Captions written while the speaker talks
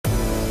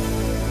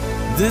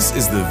This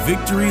is the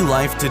Victory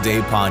Life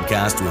Today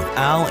podcast with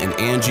Al and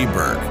Angie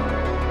Berg.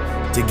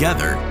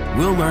 Together,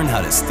 we'll learn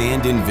how to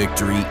stand in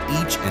victory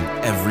each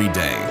and every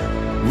day.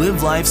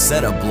 Live life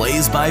set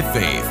ablaze by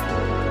faith,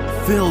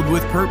 filled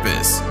with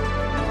purpose.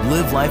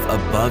 Live life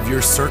above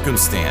your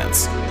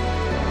circumstance.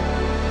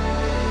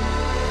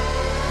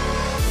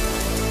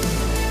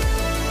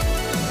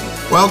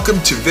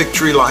 Welcome to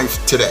Victory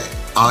Life Today.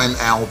 I'm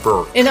Al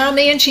Berg. And I'm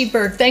Angie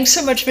Berg. Thanks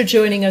so much for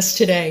joining us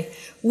today.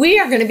 We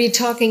are going to be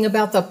talking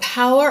about the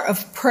power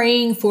of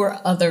praying for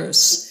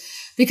others.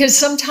 Because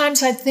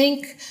sometimes I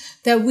think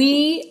that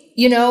we,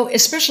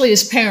 especially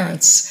as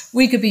parents,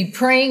 we could be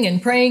praying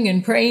and praying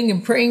and praying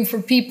and praying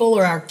for people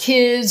or our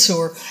kids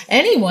or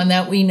anyone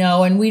that we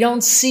know, and we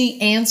don't see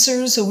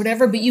answers or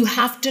whatever, but you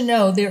have to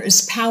know there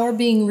is power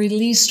being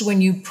released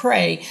when you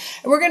pray.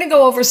 And we're going to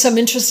go over some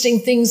interesting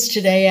things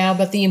today, Al,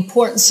 about the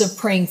importance of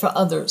praying for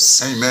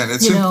others. Amen.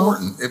 It's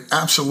important. It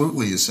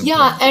absolutely is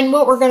important. Yeah, and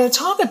what we're going to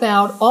talk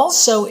about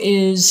also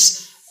is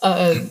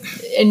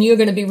and you're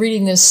going to be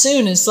reading this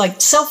soon, is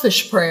like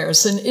selfish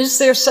prayers. And is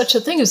there such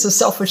a thing as a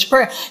selfish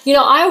prayer?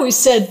 I always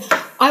said,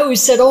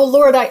 oh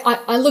Lord,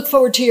 I look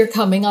forward to your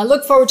coming. I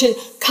look forward to,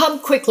 come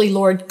quickly,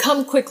 Lord,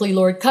 come quickly,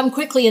 Lord, come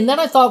quickly. And then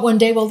I thought one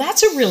day, well,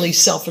 that's a really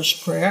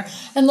selfish prayer.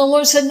 And the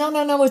Lord said,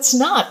 no, it's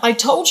not. I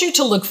told you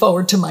to look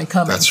forward to my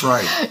coming. That's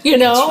right. That's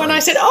right. And I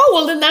said, oh,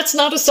 well, then that's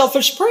not a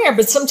selfish prayer.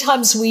 But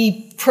sometimes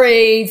we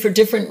pray for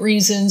different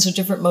reasons or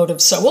different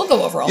motives. So we'll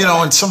go over all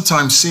that. And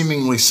sometimes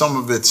seemingly some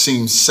of it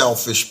seems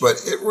selfish, but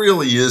it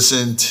really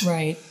isn't.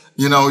 Right.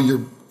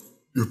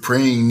 You're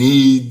praying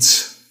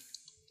needs.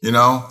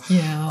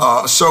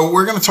 Yeah. So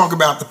we're going to talk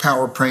about the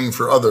power of praying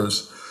for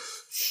others.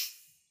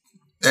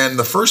 And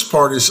the first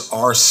part is,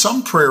 are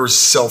some prayers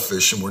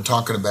selfish? And we're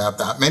talking about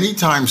that. Many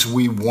times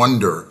we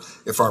wonder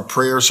if our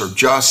prayers are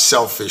just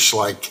selfish,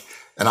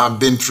 and I've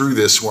been through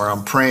this where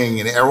I'm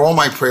praying and all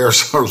my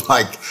prayers are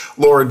like,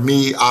 Lord,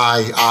 me,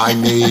 I,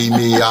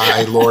 me,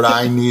 I, Lord,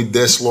 I need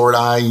this, Lord,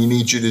 I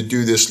need you to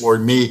do this,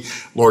 Lord, me,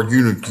 Lord,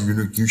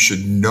 you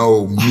should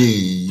know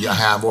me, I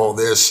have all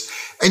this.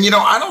 And,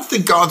 I don't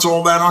think God's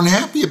all that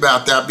unhappy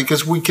about that,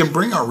 because we can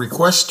bring our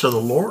requests to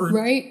the Lord.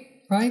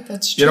 Right,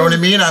 that's true. You know what I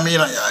mean?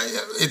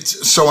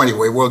 So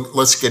anyway, well,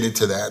 let's get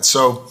into that.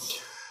 So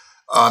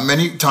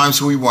many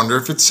times we wonder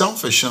if it's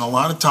selfish. And a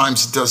lot of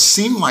times it does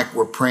seem like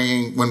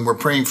when we're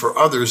praying for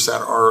others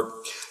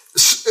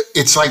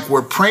it's like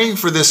we're praying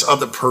for this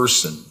other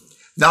person,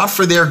 not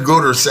for their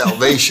good or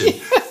salvation,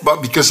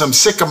 but because I'm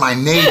sick of my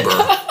neighbor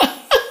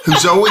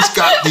who's always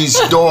got these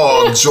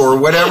dogs or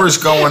whatever's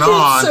going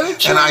on,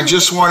 and I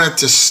just want it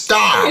to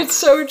stop. It's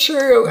so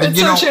true.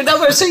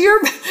 So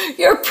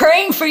you're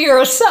praying for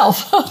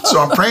yourself. So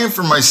I'm praying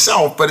for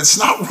myself, but it's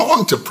not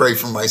wrong to pray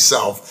for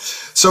myself.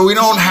 So we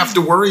don't have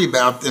to worry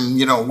about them.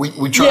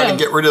 We try to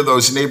get rid of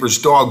those neighbors'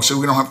 dogs so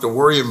we don't have to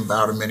worry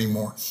about them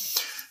anymore.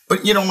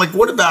 But,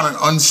 what about an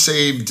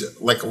unsaved,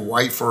 like a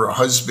wife or a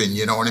husband?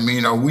 You know what I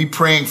mean? Are we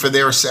praying for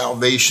their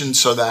salvation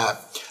so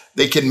that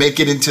they can make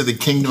it into the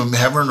kingdom of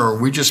heaven, or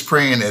are we just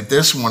praying that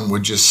this one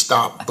would just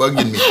stop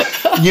bugging me?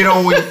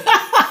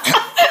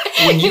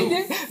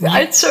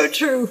 It's so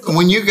true.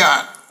 When you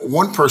got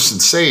one person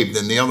saved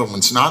and the other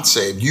one's not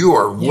saved, you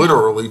are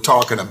literally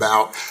talking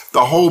about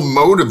the whole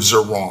motives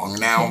are wrong.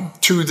 Now,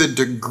 to the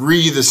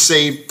degree the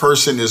saved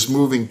person is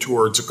moving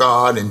towards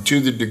God, and to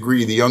the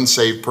degree the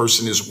unsaved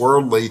person is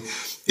worldly,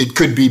 it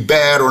could be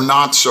bad or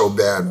not so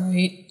bad.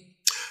 Right.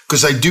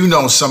 Because I do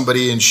know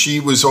somebody, and she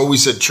was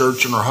always at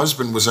church, and her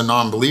husband was a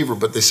non-believer,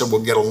 but they said,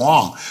 we'll get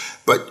along.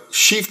 But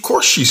of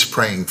course she's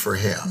praying for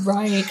him.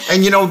 Right.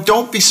 And,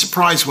 don't be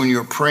surprised when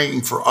you're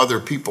praying for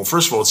other people.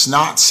 First of all, it's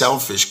not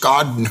selfish.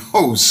 God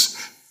knows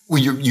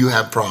you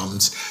have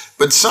problems.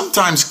 But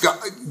sometimes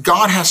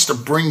God has to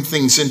bring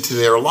things into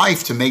their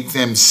life to make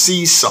them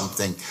see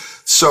something.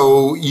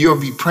 So you'll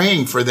be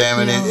praying for them,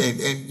 and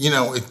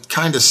it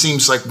kind of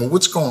seems like, well,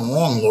 what's going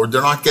wrong, Lord?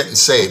 They're not getting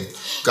saved.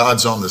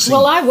 God's on the scene.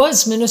 Well, I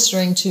was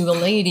ministering to a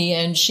lady,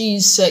 and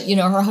she's,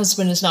 her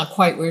husband is not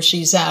quite where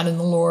she's at in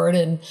the Lord,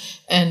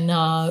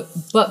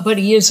 but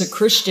he is a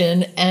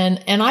Christian,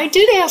 and I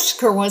did ask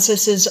her once. I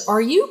says,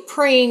 "Are you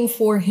praying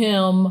for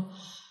him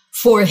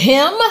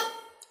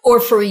or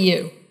for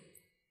you?"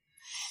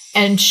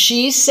 And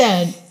she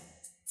said,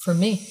 "For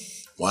me."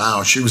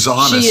 Wow, she was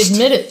honest. She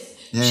admitted.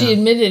 Yeah. She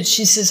admitted,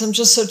 she says, "I'm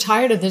just so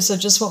tired of this. I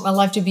just want my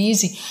life to be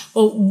easy."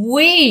 Well,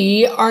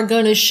 we are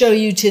going to show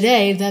you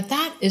today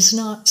that is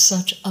not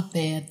such a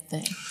bad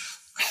thing.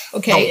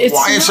 Okay. Now,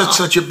 why is it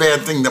such a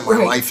bad thing that my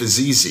life is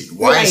easy?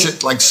 Why is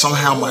it like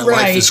somehow my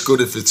life is good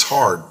if it's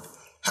hard?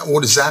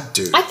 What does that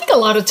do? I think a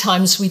lot of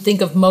times we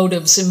think of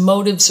motives, and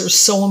motives are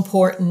so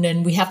important,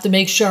 and we have to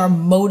make sure our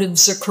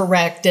motives are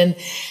correct. And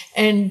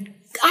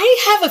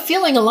I have a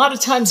feeling a lot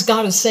of times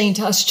God is saying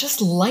to us, just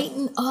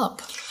lighten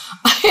up.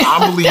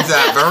 I believe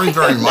that very,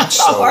 very much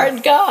so.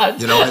 Hard God.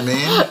 You know what I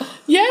mean?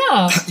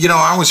 Yeah.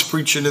 I was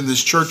preaching in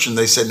this church, and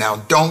they said, now,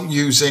 don't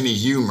use any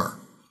humor.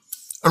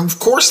 And of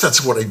course,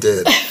 that's what I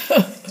did.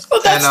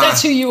 Well,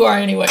 that's who you are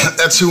anyway.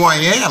 That's who I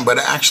am. But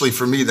actually,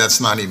 for me, that's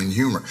not even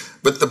humor.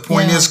 But the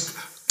point is,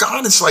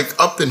 God is like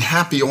up and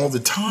happy all the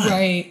time.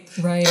 Right,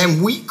 right.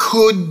 And we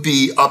could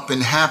be up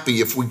and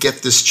happy if we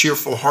get this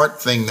cheerful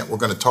heart thing that we're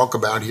going to talk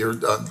about here,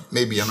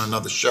 maybe on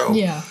another show.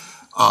 Yeah.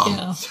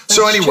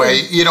 So anyway,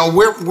 true. you know,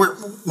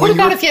 what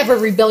about if you have a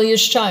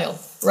rebellious child,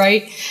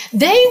 right?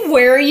 They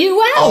wear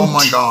you out. Oh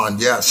my God,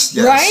 yes.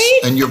 Right?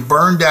 And you're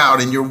burned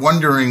out and you're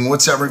wondering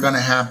what's ever going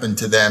to happen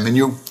to them. And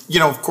you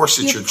know, of course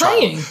it's your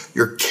praying. child.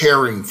 You're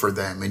caring for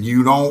them and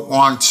you don't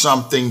want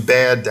something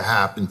bad to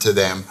happen to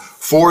them,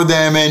 for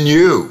them and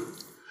you.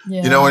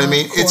 Yeah, you know what I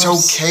mean? It's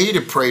okay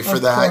to pray for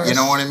that. Course. You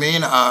know what I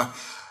mean?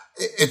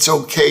 It's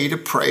okay to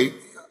pray.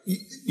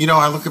 You know,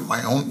 I look at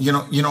my own, you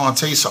know, I'll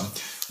tell you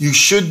something. You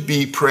should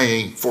be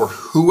praying for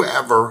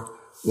whoever,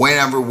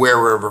 whenever,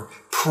 wherever.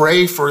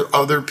 Pray for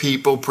other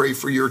people. Pray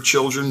for your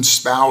children,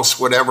 spouse,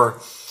 whatever.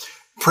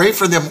 Pray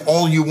for them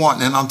all you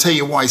want. And I'll tell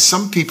you why.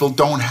 Some people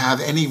don't have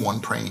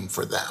anyone praying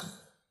for them.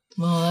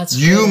 Well, that's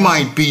you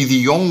might be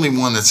the only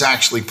one that's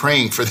actually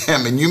praying for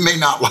them, and you may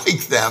not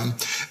like them,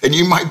 and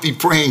you might be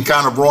praying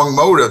kind of wrong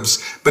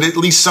motives, but at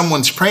least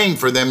someone's praying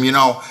for them. You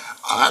know,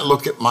 I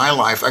look at my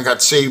life. I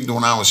got saved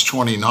when I was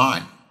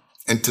 29,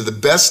 and to the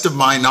best of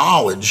my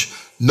knowledge,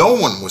 no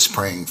one was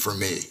praying for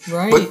me,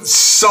 right. But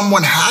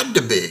someone had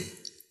to be.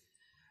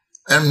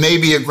 And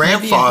maybe a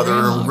grandfather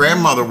or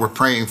grandmother were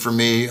praying for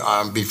me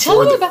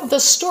before. Tell me about the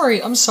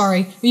story. I'm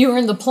sorry. You were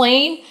in the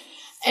plane,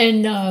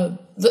 and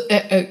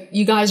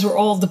you guys were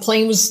all, the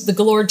plane was,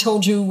 the Lord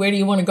told you, where do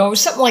you want to go? Or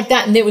something like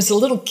that. And there was a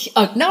little,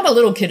 not a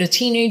little kid, a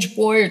teenage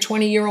boy or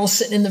 20-year-old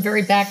sitting in the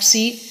very back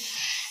seat.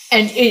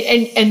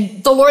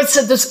 And the Lord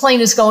said, this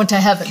plane is going to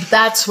heaven.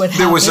 That's what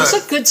happened. It was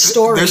a good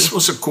story. This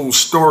was a cool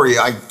story.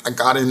 I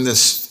got in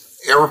this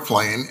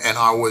airplane and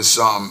I was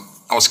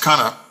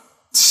kind of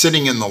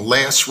sitting in the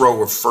last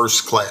row of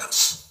first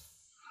class.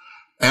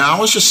 And I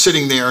was just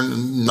sitting there,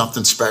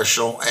 nothing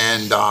special.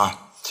 And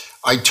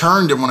I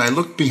turned, and when I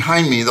looked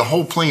behind me, the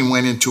whole plane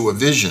went into a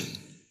vision.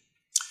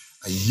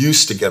 I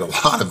used to get a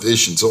lot of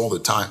visions all the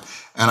time.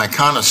 And I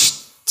kind of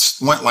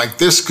went like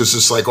this because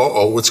it's like,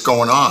 uh-oh, what's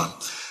going on?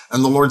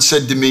 And the Lord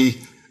said to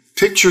me,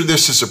 picture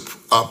this as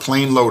a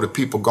plane load of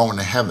people going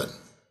to heaven.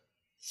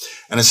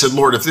 And I said,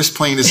 Lord, if this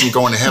plane isn't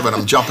going to heaven,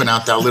 I'm jumping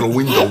out that little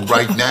window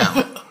right now.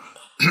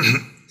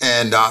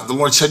 And the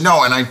Lord said,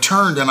 no. And I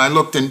turned and I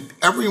looked, and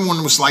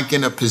everyone was like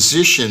in a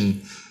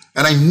position,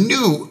 and I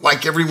knew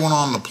like everyone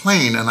on the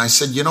plane. And I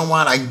said, you know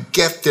what? I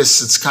get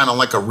this. It's kind of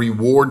like a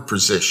reward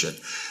position.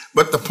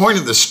 But the point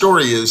of the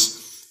story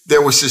is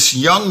there was this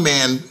young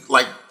man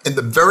like in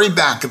the very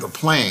back of the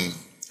plane,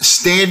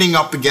 standing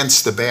up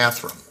against the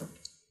bathroom.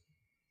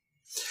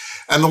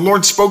 And the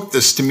Lord spoke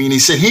this to me, and he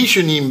said, he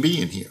shouldn't even be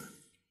in here.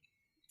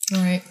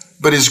 All right.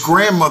 But his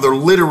grandmother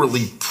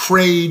literally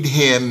prayed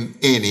him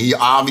in. He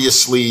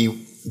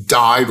obviously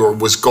died or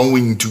was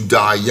going to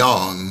die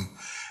young.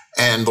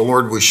 And the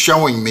Lord was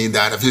showing me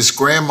that if his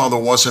grandmother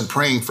wasn't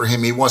praying for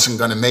him, he wasn't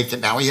going to make it.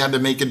 Now, he had to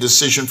make a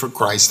decision for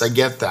Christ. I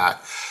get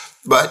that.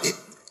 But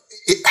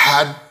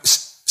had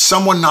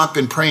someone not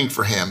been praying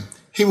for him,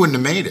 he wouldn't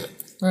have made it.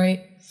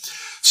 Right.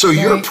 So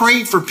you're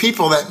praying for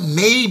people that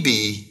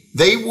maybe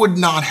they would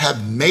not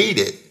have made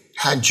it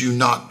had you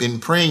not been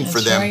praying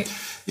for them. Right.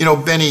 You know,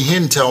 Benny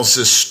Hinn tells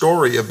this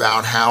story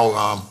about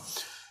how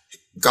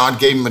God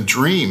gave him a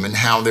dream and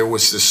how there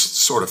was this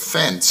sort of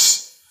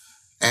fence.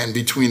 And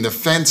between the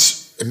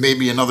fence and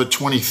maybe another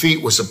 20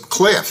 feet was a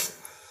cliff.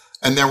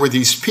 And there were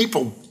these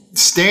people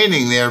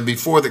standing there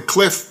before the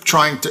cliff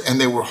and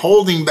they were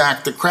holding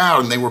back the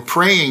crowd, and they were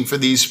praying for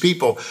these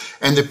people.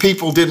 And the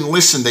people didn't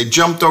listen. They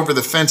jumped over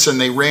the fence and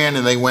they ran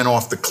and they went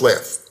off the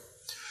cliff.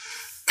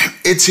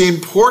 It's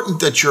important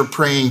that you're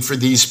praying for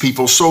these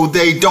people so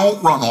they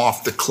don't run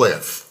off the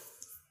cliff.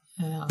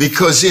 Yeah.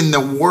 Because in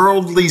the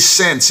worldly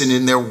sense and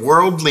in their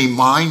worldly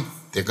mind,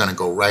 they're going to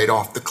go right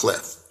off the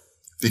cliff.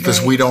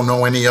 Because we don't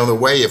know any other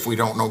way if we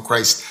don't know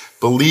Christ.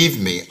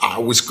 Believe me, I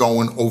was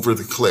going over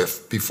the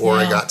cliff before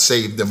I got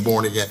saved and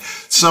born again.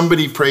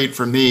 Somebody prayed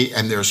for me,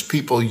 and there's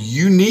people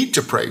you need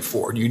to pray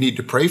for. You need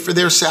to pray for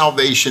their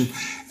salvation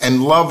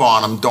and love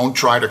on them. Don't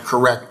try to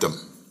correct them.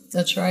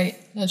 That's right.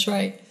 That's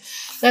right.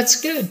 That's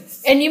good.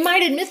 And you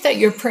might admit that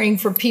you're praying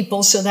for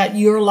people so that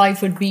your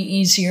life would be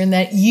easier and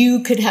that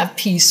you could have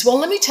peace. Well,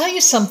 let me tell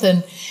you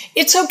something.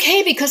 It's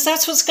okay, because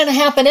that's what's going to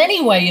happen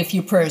anyway if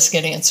your prayers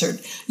get answered.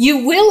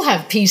 You will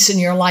have peace in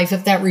your life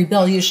if that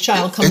rebellious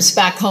child comes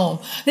back home.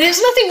 There's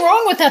nothing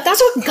wrong with that.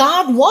 That's what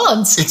God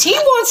wants. He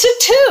wants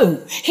it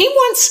too. He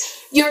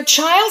wants your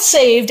child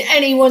saved,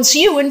 and he wants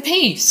you in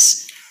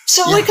peace.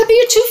 So it could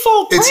be a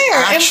twofold prayer. It's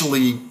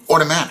actually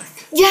automatic.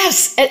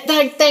 Yes,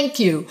 thank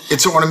you.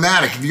 It's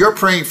automatic. If you're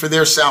praying for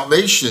their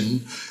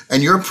salvation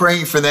and you're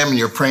praying for them, and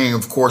you're praying,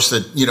 of course,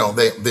 that, you know,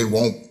 they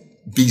won't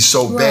be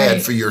so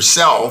bad for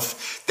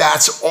yourself,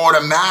 that's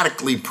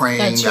automatically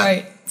praying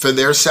for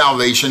their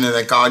salvation and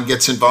that God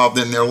gets involved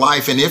in their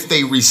life. And if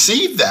they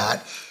receive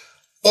that,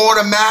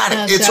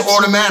 it's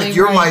automatic.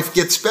 Your life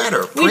gets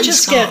better. We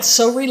just get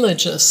so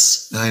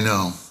religious. I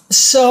know.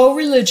 so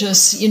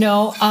religious, and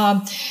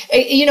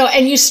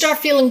you start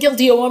feeling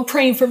guilty. Oh, I'm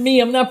praying for me.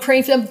 I'm not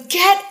praying for them.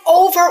 Get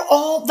over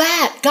all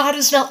that. God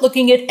is not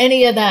looking at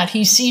any of that.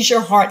 He sees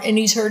your heart and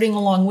he's hurting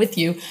along with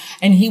you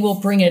and he will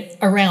bring it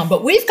around.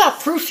 But we've got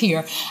proof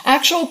here,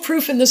 actual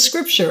proof in the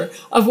scripture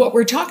of what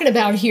we're talking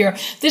about here.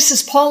 This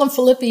is Paul in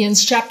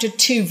Philippians chapter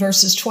 2,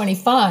 verses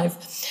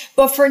 25.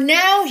 But for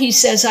now, he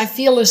says, I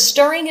feel a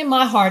stirring in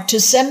my heart to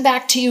send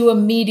back to you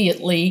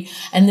immediately.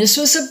 And this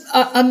was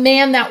a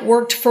man that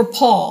worked for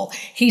Paul.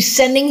 He's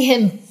sending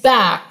him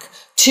back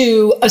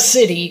to a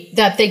city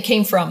that they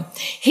came from.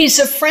 He's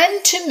a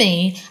friend to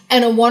me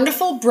and a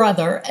wonderful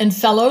brother and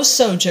fellow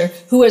soldier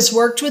who has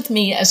worked with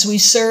me as we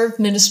serve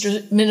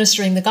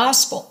ministering the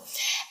gospel.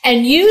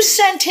 And you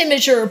sent him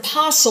as your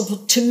apostle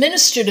to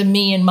minister to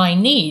me in my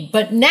need.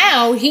 But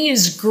now he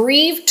is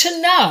grieved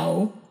to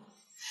know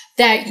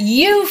that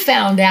you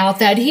found out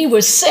that he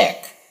was sick.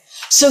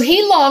 So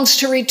he longs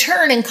to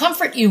return and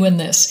comfort you in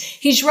this.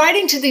 He's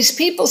writing to these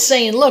people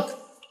saying, look,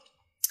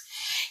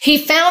 he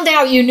found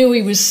out you knew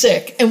he was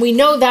sick, and we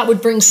know that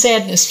would bring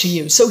sadness to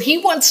you. So he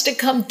wants to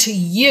come to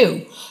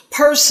you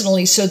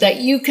personally so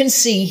that you can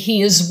see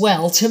he is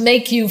well, to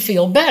make you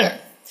feel better.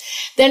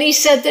 Then he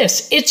said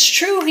this, it's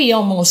true he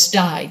almost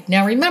died.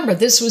 Now remember,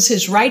 this was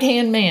his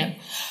right-hand man,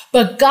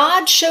 but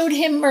God showed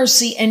him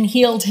mercy and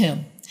healed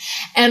him.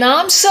 And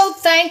I'm so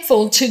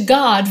thankful to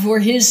God for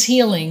his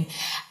healing.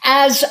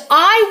 As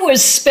I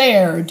was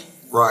spared,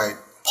 Right.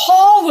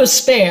 Paul was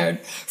spared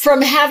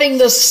from having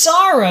the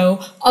sorrow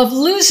of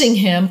losing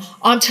him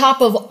on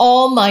top of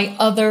all my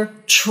other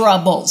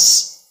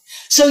troubles.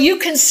 So you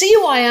can see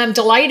why I'm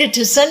delighted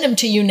to send him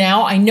to you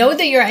now. I know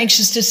that you're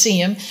anxious to see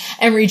him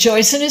and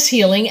rejoice in his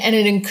healing, and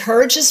it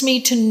encourages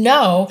me to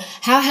know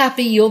how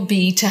happy you'll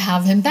be to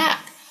have him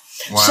back.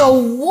 Wow. So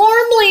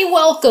warmly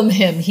welcome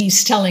him,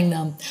 he's telling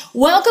them.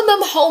 Welcome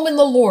him home in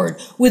the Lord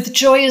with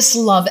joyous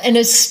love and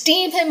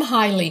esteem him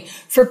highly,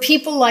 for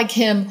people like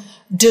him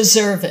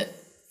deserve it.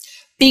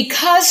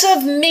 Because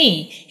of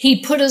me, he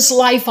put his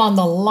life on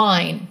the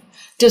line,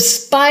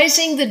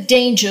 despising the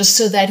dangers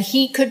so that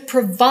he could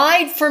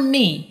provide for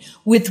me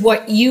with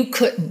what you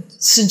couldn't,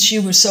 since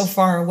you were so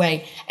far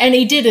away. And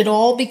he did it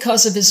all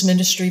because of his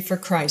ministry for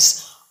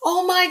Christ.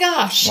 Oh my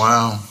gosh.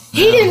 Wow.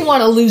 He didn't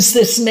want to lose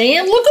this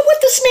man. Look at what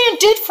this man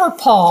did for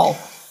Paul.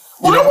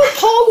 Why would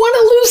Paul want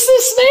to lose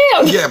this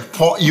man? Yeah,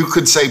 Paul. You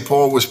could say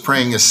Paul was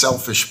praying a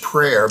selfish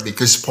prayer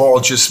because Paul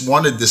just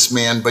wanted this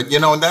man. But,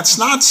 that's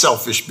not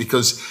selfish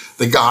because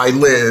the guy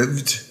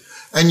lived.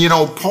 And,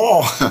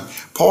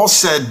 Paul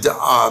said,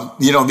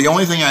 the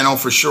only thing I know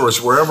for sure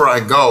is wherever I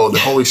go, the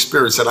Holy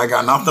Spirit said, I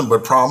got nothing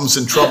but problems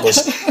and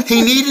troubles.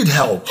 He needed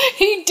help.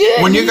 He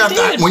did. When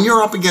when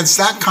you're up against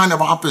that kind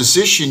of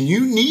opposition,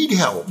 you need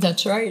help.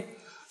 That's right.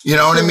 You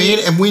know what I mean?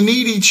 And we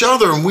need each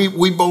other. And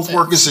we both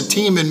work as a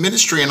team in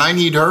ministry. And I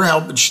need her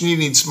help, and she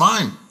needs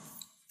mine.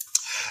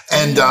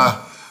 And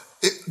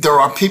there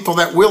are people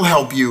that will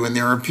help you. And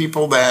there are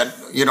people that,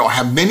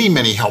 have many,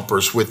 many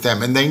helpers with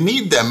them. And they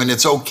need them. And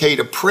it's okay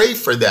to pray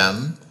for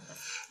them,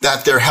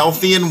 that they're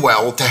healthy and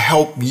well, to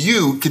help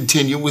you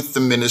continue with the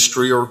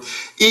ministry. Or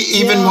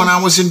even when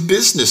I was in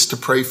business,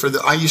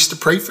 I used to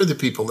pray for the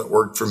people that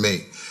worked for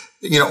me.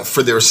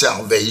 For their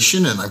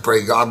salvation. And I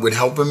pray God would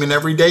help them in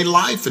everyday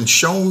life and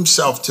show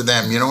himself to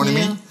them. You know what I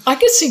mean? I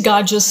could see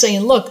God just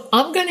saying, look,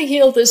 I'm going to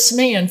heal this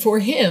man for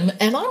him,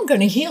 and I'm going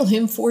to heal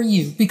him for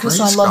you because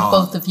Praise I love God.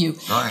 both of you.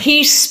 Right.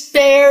 He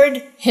spared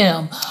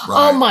him.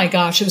 Right. Oh my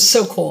gosh, it was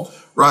so cool.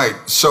 Right.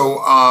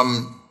 So,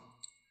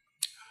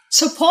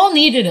 So Paul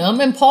needed him,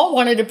 and Paul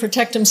wanted to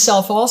protect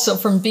himself also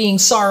from being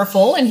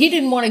sorrowful, and he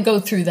didn't want to go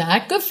through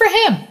that. Good for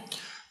him.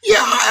 yeah,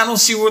 I don't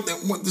see what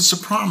there's a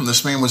problem.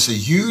 This man was a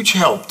huge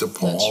help to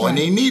Paul, That's right. and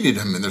he needed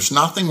him, and there's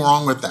nothing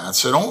wrong with that.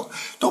 So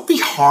don't be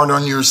hard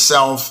on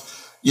yourself,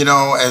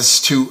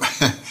 as to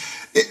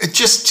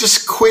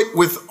just quit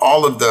with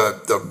all of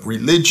the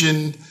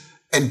religion,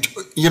 and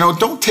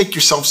don't take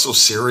yourself so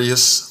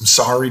serious. I'm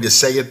sorry to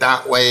say it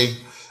that way,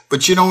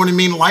 but you know what I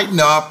mean?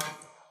 Lighten up.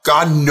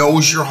 God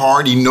knows your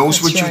heart. He knows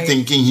That's what you're right.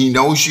 thinking. He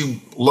knows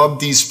you love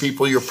these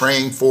people you're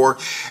praying for,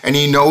 and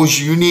he knows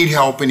you need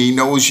help, and he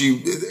knows you,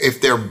 if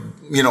they're,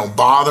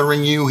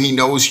 bothering you, he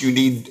knows you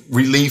need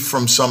relief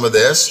from some of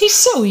this. He's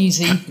so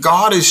easy.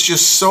 God is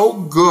just so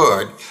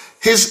good.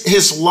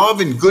 His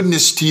love and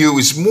goodness to you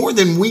is more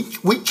than we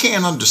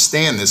can't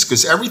understand this,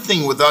 because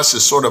everything with us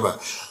is sort of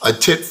a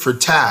tit for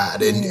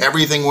tat, and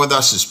everything with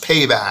us is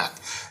payback.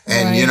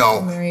 And,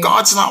 Right.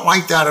 God's not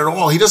like that at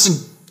all.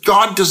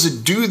 God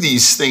doesn't do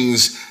these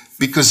things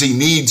because he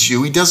needs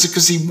you. He does it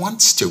because he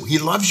wants to. He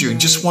loves you. He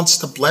just wants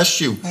to bless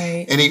you.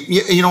 Right. And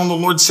the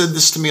Lord said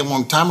this to me a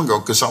long time ago,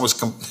 because I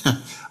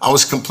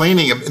was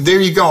complaining. There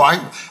you go.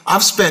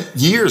 I've spent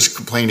years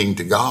complaining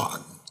to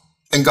God,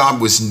 and God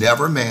was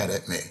never mad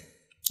at me.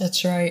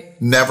 That's right.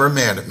 Never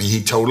mad at me.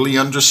 He totally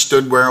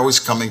understood where I was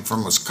coming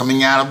from. I was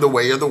coming out of the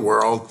way of the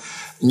world,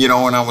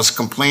 and I was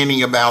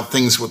complaining about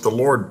things with the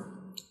Lord.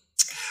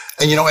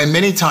 And, and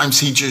many times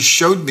he just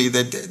showed me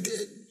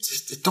that,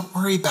 don't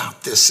worry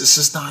about this. This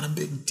is not a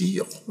big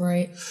deal.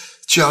 Right.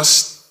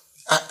 Just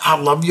I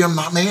love you. I'm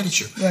not mad at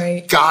you.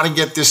 Right. Got to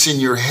get this in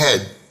your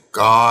head.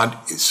 God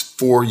is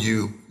for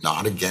you,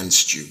 not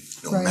against you,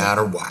 no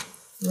matter what.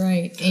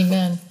 Right.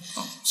 Amen.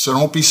 So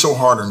don't be so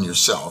hard on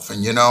yourself.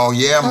 And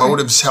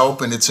motives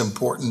help and it's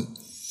important.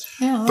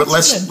 Yeah, but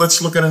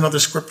let's look at another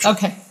scripture.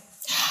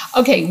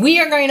 Okay, we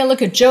are going to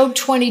look at Job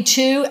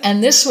 22,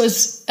 and this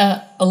was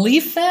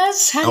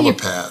Eliphaz.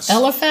 Eliphaz.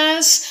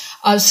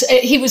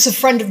 He was a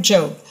friend of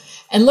Job.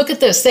 And look at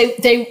this.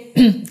 They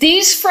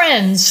these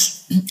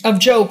friends of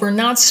Job are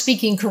not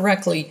speaking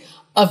correctly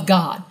of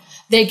God.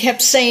 They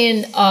kept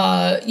saying,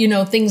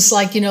 things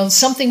like,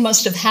 something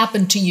must have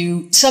happened to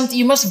you.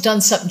 You must have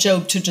done something,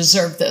 Job, to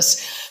deserve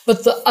this.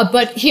 But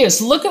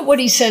look at what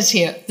he says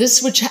here.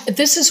 This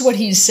is what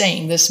he's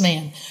saying, this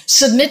man.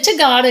 Submit to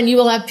God and you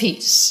will have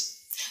peace.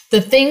 The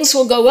things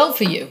will go well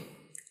for you.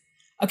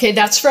 Okay,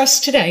 that's for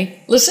us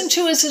today. Listen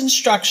to his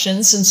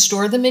instructions and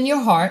store them in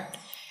your heart.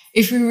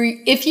 If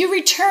you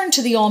return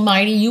to the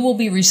Almighty, you will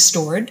be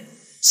restored.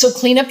 So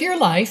clean up your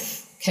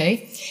life,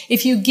 okay?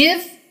 If you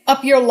give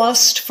up your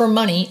lust for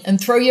money and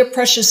throw your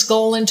precious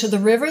gold into the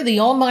river, the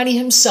Almighty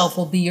himself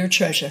will be your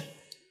treasure,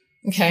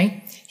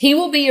 okay? He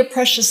will be your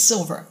precious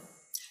silver.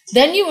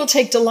 Then you will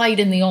take delight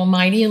in the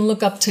Almighty and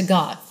look up to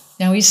God.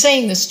 Now he's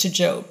saying this to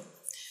Job.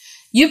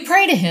 You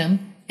pray to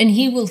him and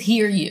he will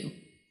hear you,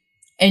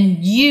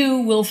 and you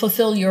will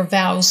fulfill your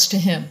vows to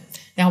him.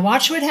 Now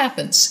watch what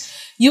happens.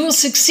 You will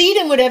succeed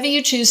in whatever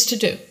you choose to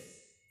do.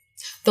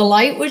 The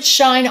light would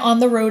shine on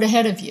the road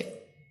ahead of you.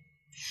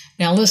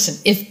 Now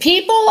listen, if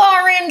people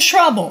are in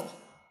trouble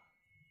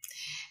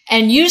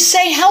and you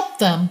say help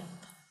them,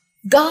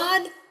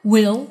 God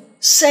will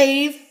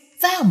save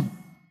them.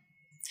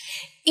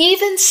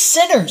 Even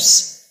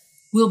sinners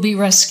will be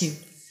rescued.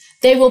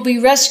 They will be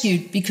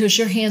rescued because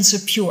your hands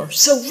are pure.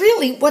 So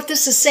really what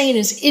this is saying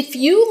is if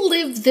you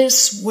live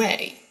this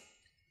way,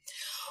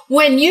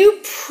 when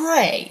you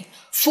pray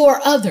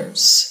for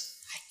others,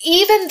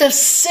 even the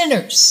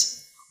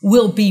sinners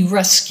will be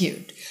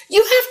rescued.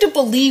 You have to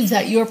believe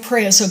that your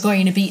prayers are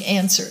going to be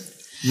answered.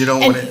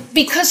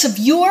 Because of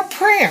your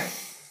prayer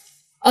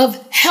of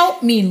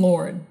help me,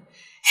 Lord,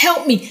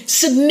 help me,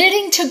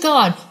 submitting to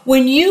God,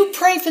 when you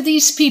pray for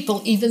these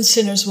people, even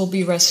sinners will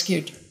be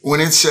rescued. When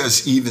it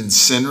says even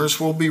sinners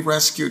will be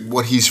rescued,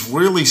 what he's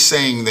really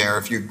saying there,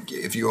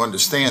 if you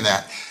understand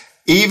that,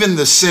 even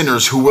the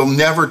sinners who will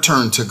never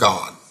turn to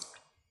God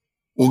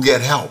will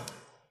get help.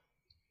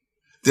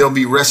 They'll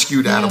be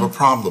rescued out of a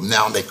problem.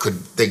 Now they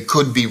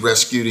could be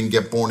rescued and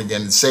get born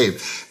again and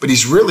saved. But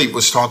he's really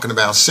was talking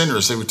about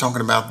sinners. They were talking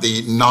about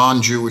the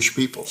non-Jewish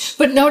people.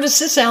 But notice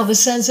this, Al, the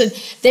sense that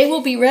they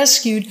will be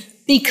rescued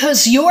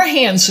because your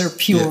hands are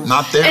pure. Yeah,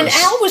 not theirs. And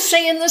Al was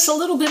saying this a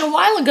little bit a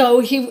while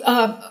ago.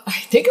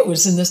 I think it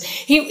was in this.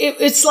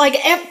 It's like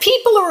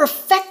people are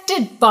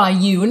affected by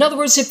you. In other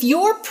words, if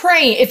you're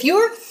praying,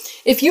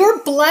 if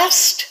you're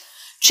blessed,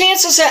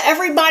 chances are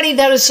everybody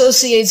that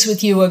associates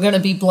with you are going to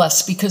be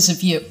blessed because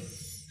of you.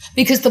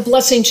 Because the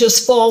blessing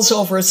just falls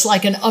over. It's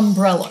like an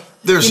umbrella.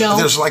 There's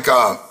like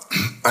an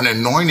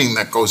anointing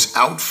that goes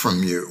out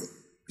from you.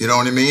 You know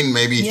what I mean?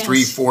 Maybe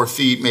 3, 4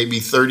 feet, maybe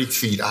 30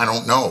 feet. I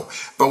don't know.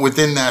 But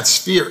within that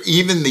sphere,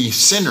 even the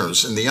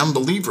sinners and the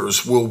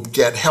unbelievers will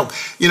get help.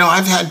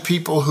 I've had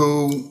people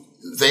who,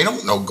 they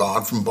don't know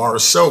God from bar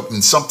of soap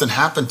and something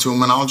happened to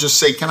them and I'll just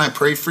say, can I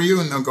pray for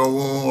you? And they'll go,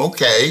 well,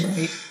 okay.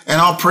 Right.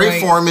 And I'll pray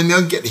for them and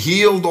they'll get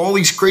healed. All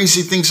these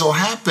crazy things will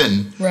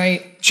happen.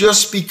 Right.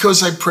 Just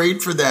because I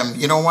prayed for them.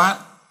 You know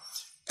what?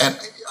 And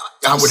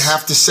I would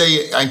have to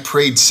say I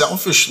prayed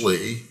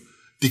selfishly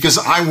because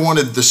I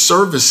wanted the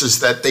services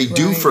that they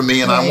do for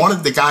me, and I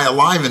wanted the guy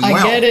alive and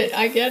well.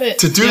 I get it.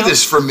 To do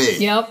this for me.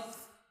 Yep.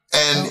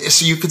 And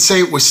so you could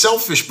say it was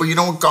selfish, but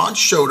God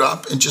showed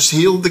up and just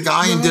healed the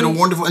guy and did a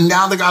wonderful, and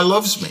now the guy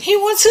loves me. He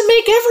wants to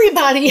make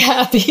everybody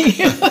happy.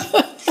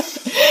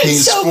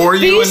 He's for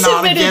you and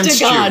not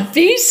against you.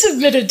 Be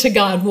submitted to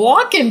God.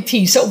 Walk in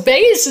peace.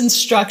 Obey his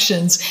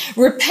instructions.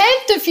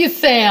 Repent if you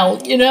fail.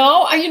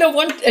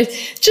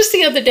 Just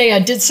the other day I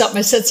did something.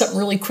 I said something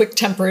really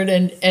quick-tempered,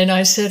 and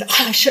I said,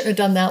 I shouldn't have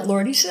done that,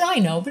 Lord. He said, I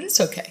know, but it's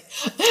okay.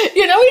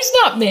 He's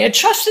not mad.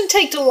 Trust and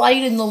take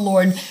delight in the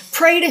Lord.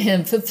 Pray to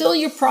him. Fulfill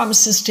your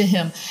promises to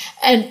him,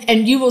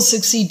 and you will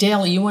succeed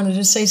daily. You wanted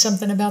to say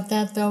something about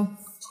that, though?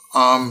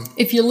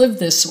 If you live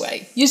this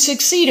way, you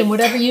succeed in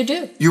whatever you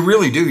do. You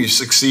really do. You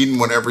succeed in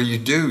whatever you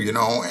do,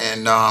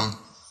 and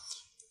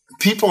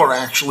people are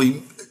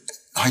actually,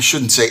 I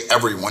shouldn't say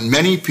everyone,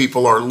 many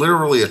people are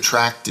literally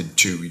attracted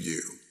to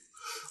you.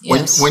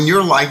 Yes. When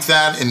you're like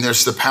that and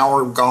there's the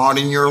power of God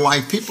in your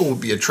life, people will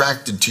be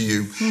attracted to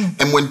you.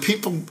 And when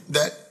people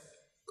that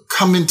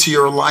come into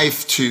your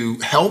life to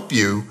help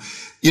you,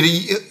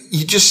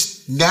 you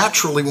just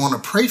naturally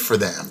want to pray for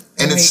them.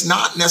 And it's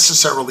not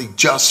necessarily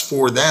just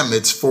for them.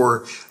 It's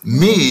for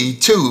me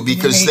too,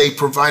 because they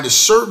provide a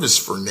service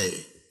for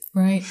me.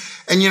 Right.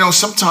 And,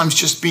 sometimes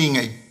just being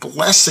a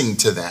blessing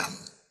to them,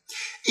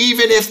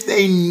 even if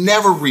they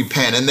never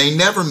repent and they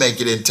never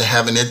make it into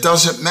heaven, it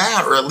doesn't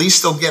matter. At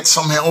least they'll get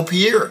some help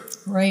here.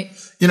 Right.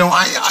 You know,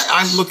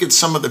 I look at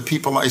some of the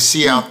people I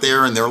see out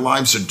there and their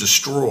lives are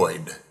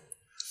destroyed.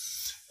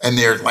 And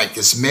they're like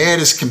as mad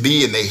as can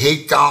be and they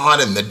hate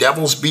God and the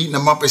devil's beating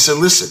them up. I said,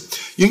 listen,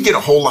 you can get a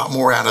whole lot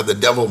more out of the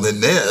devil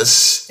than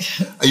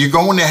this. Are you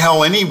going to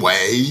hell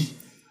anyway?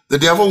 The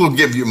devil will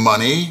give you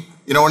money.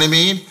 You know what I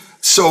mean?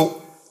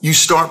 So you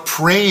start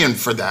praying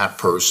for that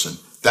person,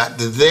 that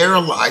their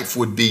life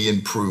would be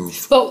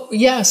improved. Well,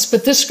 yes,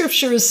 but this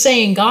scripture is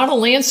saying God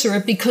will answer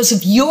it because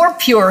of your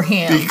pure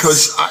hands.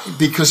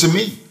 Because of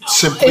me,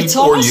 simply, It's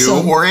or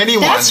awesome. you or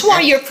anyone. That's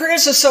why your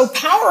prayers are so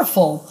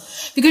powerful.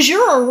 Because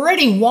you're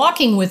already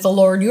walking with the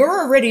Lord.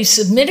 You're already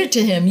submitted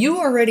to Him. You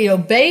already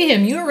obey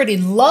Him. You already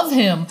love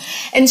Him.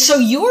 And so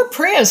your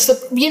prayers,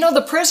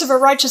 the prayers of a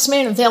righteous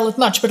man availeth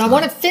much. But I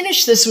want to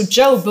finish this with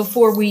Job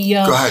before we...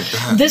 Go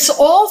ahead. This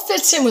all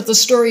fits in with the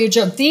story of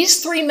Job.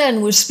 These three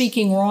men were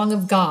speaking wrong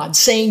of God,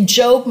 saying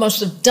Job must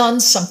have done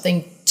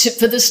something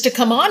for this to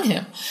come on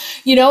him.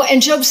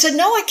 And Job said,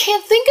 no, I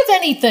can't think of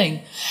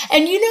anything.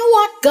 And you know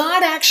what?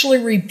 God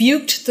actually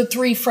rebuked the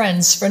three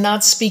friends for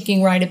not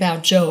speaking right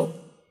about Job.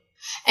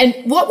 And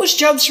what was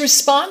Job's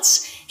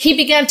response? He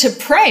began to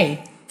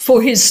pray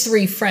for his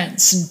three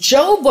friends.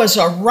 Job was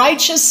a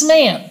righteous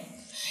man.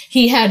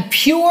 He had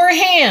pure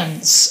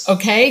hands,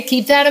 okay?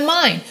 Keep that in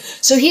mind.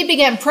 So he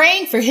began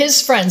praying for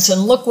his friends,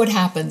 and look what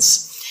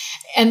happens.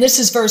 And this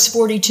is verse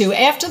 42.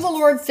 After the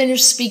Lord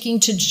finished speaking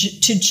to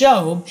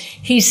Job,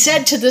 he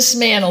said to this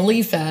man,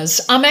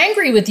 Eliphaz, I'm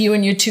angry with you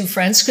and your two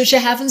friends because you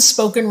haven't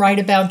spoken right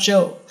about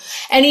Job.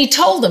 And he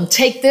told them,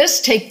 take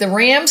the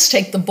rams,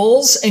 take the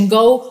bulls, and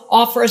go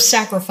offer a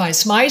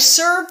sacrifice. My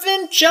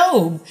servant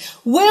Job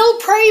will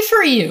pray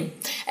for you,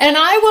 and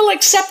I will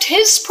accept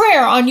his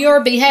prayer on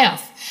your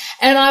behalf.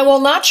 And I will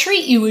not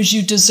treat you as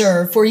you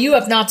deserve, for you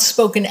have not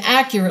spoken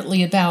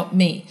accurately about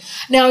me.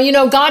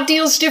 Now, God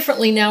deals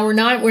differently now. We're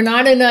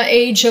not in an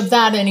age of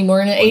that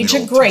anymore, in an age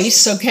of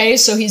grace, okay?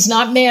 So he's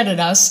not mad at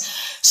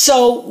us.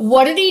 So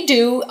what did he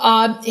do?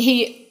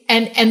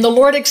 And the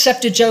Lord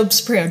accepted Job's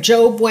prayer.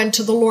 Job went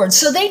to the Lord.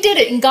 So they did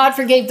it, and God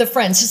forgave the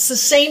friends. It's the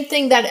same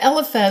thing that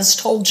Eliphaz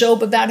told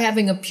Job about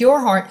having a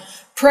pure heart,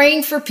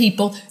 praying for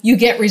people, you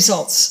get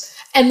results.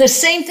 And the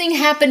same thing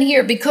happened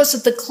here because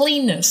of the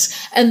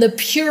cleanness and the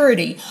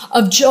purity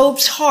of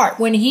Job's heart.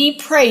 When he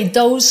prayed,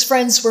 those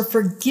friends were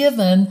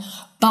forgiven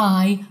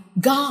by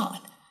God.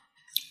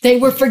 They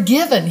were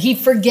forgiven. He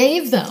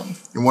forgave them.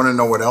 You want to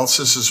know what else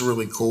this is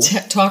really cool?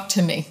 Talk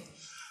to me.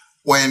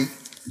 When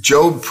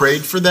Job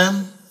prayed for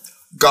them,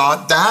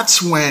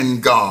 that's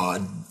when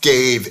God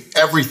gave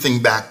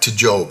everything back to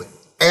Job.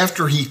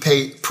 After he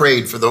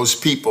prayed for those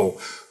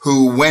people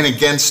who went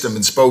against him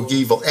and spoke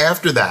evil,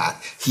 after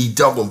that,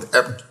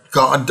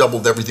 God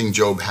doubled everything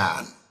Job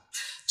had.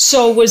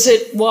 So was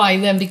it why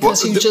then?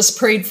 Because he just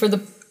prayed for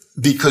the...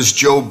 Because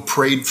Job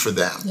prayed for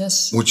them,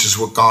 yes, which is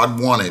what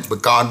God wanted.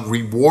 But God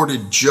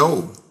rewarded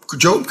Job.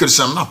 Job could have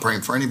said, I'm not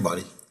praying for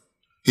anybody.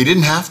 He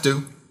didn't have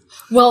to.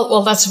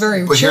 Well, that's very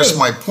true. But here's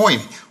my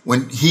point.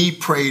 When he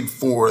prayed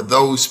for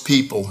those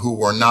people who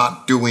were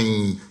not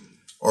doing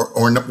or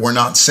were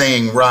not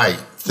saying right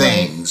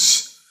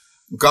things,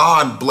 right,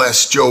 God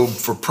blessed Job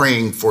for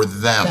praying for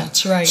them.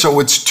 That's right. So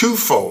it's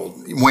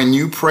twofold. When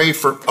you pray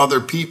for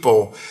other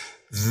people,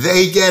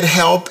 they get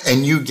help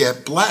and you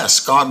get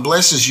blessed. God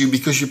blesses you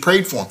because you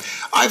prayed for them.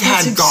 I've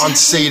had God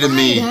say to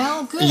me,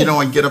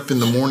 I get up in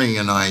the morning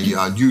and I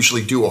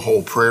usually do a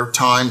whole prayer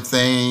time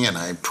thing and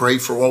I pray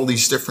for all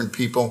these different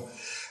people.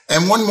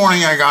 And one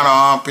morning I got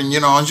up and,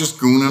 I'm just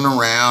gooning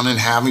around and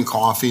having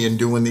coffee and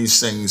doing these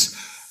things.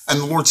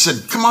 And the Lord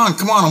said, come on,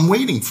 I'm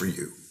waiting for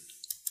you.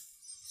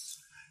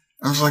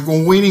 I was like,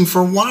 well, waiting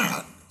for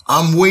what?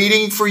 I'm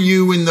waiting for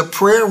you in the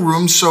prayer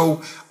room,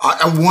 so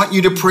I want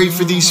you to pray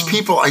for these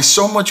people. I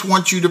so much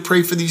want you to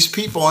pray for these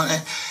people.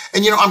 And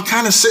I'm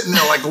kind of sitting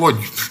there like, Lord,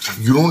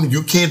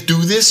 you can't do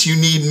this? You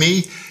need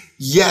me?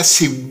 Yes,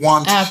 He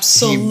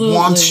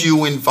wants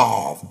you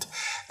involved.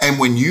 And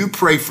when you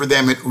pray for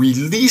them, it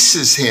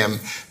releases Him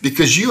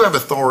because you have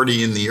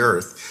authority in the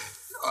earth.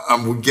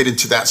 We'll get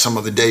into that some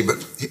other day, but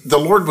the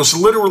Lord was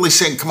literally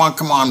saying, come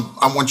on,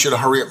 I want you to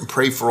hurry up and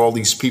pray for all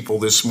these people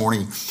this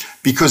morning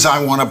because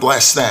I want to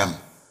bless them.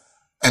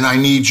 And I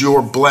need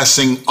your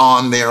blessing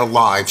on their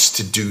lives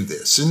to do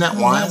this. Isn't that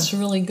wild? That's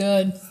really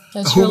good.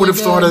 Who would have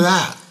thought of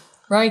that?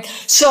 Right.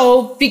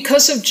 So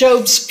because of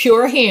Job's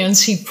pure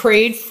hands, he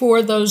prayed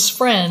for those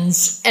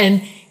friends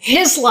and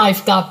his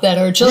life got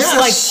better, just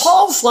like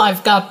Paul's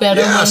life got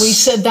better when we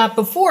said that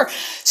before.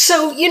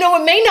 So,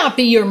 it may not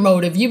be your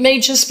motive. You may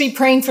just be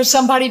praying for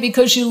somebody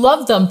because you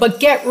love them, but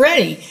get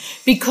ready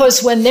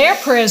because when their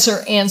prayers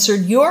are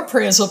answered, your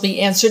prayers will be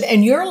answered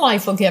and your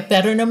life will get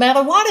better no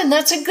matter what. And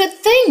that's a good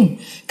thing.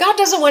 God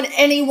doesn't want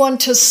anyone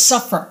to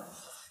suffer.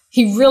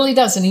 He really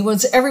doesn't. He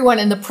wants everyone.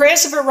 And the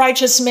prayers of a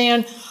righteous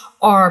man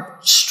are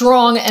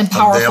strong and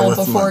powerful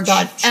before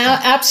God.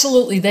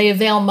 Absolutely. They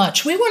avail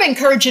much. We want to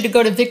encourage you to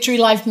go to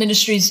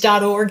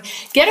victorylifeministries.org.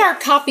 Get our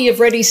copy of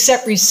Ready,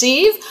 Set,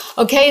 Receive.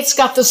 Okay. It's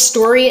got the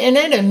story in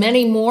it and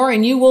many more,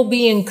 and you will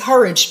be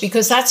encouraged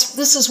because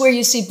this is where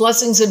you see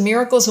blessings and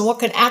miracles and what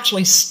can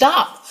actually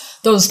stop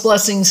those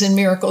blessings and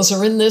miracles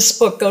are in this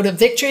book. Go to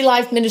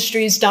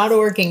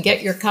victorylifeministries.org and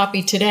get your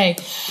copy today.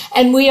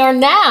 And we are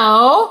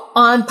now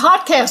on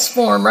podcast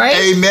form, right?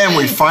 Amen.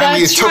 We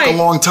finally, it took a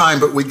long time,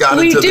 but we got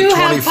into the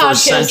 21st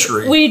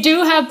century. We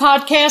do have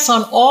podcasts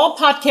on all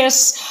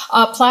podcast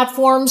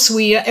platforms.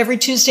 We every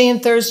Tuesday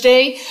and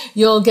Thursday,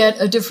 you'll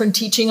get a different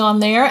teaching on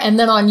there. And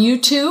then on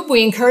YouTube,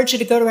 we encourage you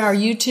to go to our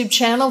YouTube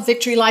channel,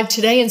 Victory Life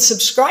Today, and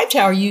subscribe to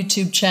our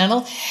YouTube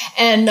channel.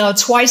 And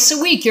twice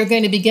a week, you're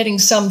going to be getting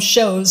some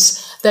shows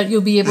that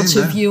you'll be able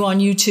to view on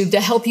YouTube to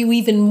help you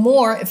even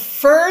more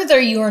further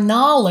your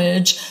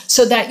knowledge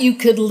so that you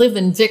could live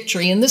in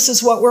victory. And this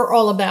is what we're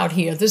all about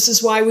here. This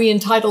is why we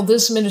entitled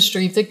this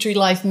ministry Victory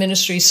Life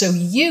Ministry, so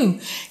you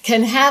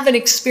can have and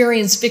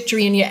experience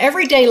victory in your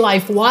everyday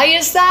life. Why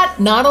is that?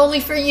 Not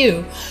only for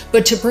you,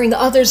 but to bring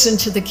others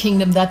into the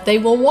kingdom that they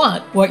will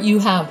want what you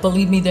have.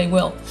 Believe me, they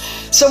will.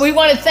 So we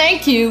want to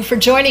thank you for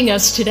joining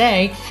us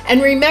today.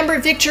 And remember,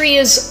 victory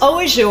is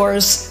always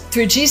yours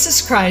through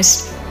Jesus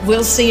Christ.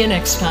 We'll see you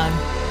next time.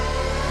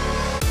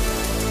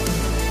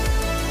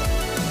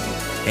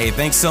 Hey,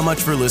 thanks so much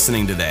for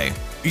listening today.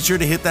 Be sure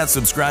to hit that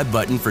subscribe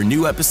button for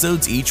new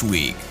episodes each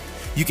week.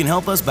 You can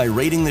help us by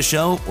rating the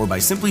show or by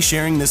simply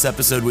sharing this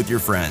episode with your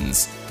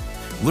friends.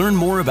 Learn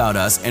more about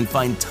us and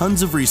find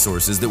tons of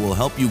resources that will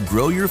help you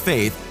grow your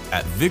faith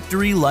at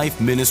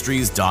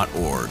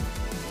victorylifeministries.org.